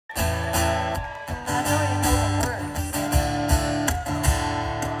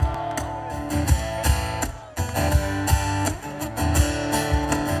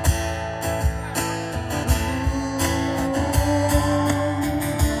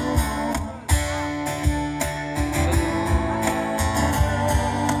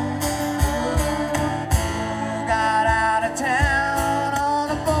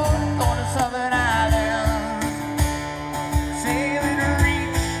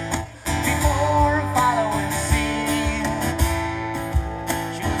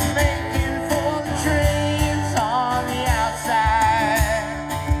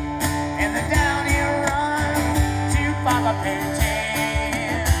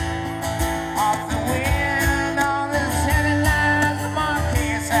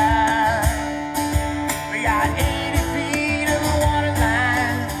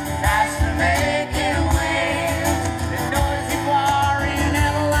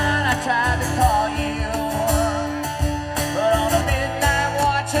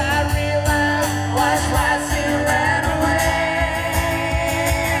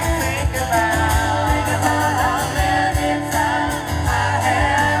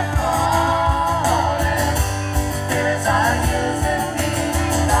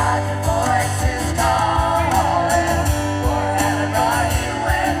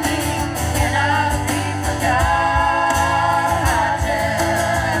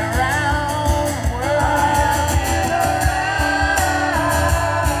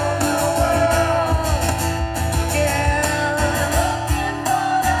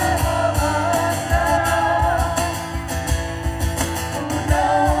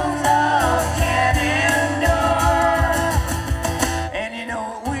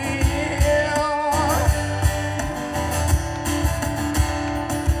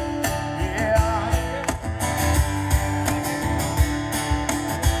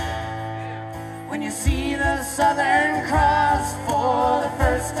Southern Cross for the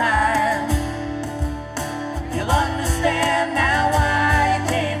first time, you'll understand now why you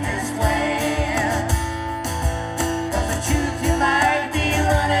came this way. 'Cause the truth you might be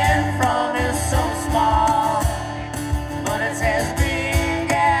running from is so small, but it's as big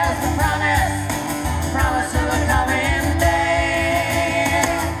as the promise of a coming day.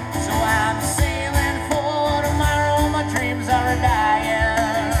 So I'm sailing for tomorrow, my dreams are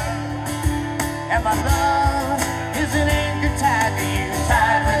a-dying, and my love is an anchor tied to you,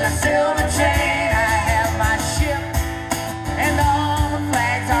 tied with a silver chain. I have my ship and all the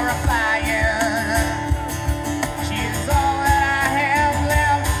flags are a-flying. She is all that I have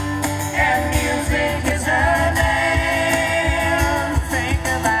left, and music is her name. Think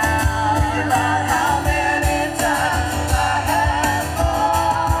about how many times I have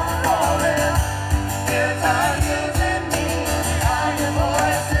fallen. Every time using me, how your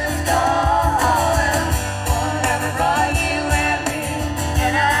voice is calling. Never brought you and me,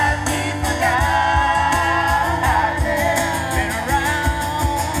 and I'd be forgotten. Been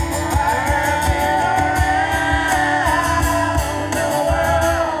around the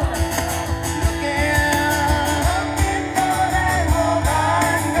world, looking for that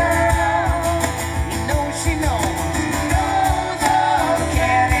woman girl. You know she knows all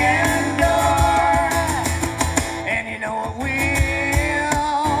can endure, and you know it will.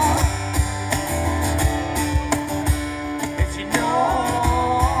 If you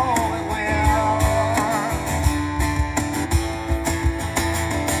know it will.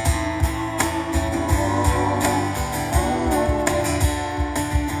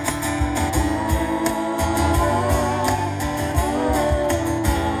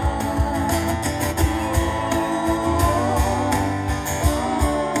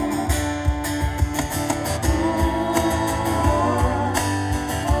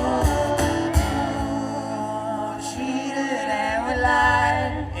 Cheated and we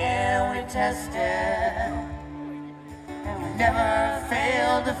lied and we tested, and we never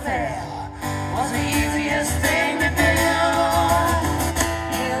failed to fail. Was the easiest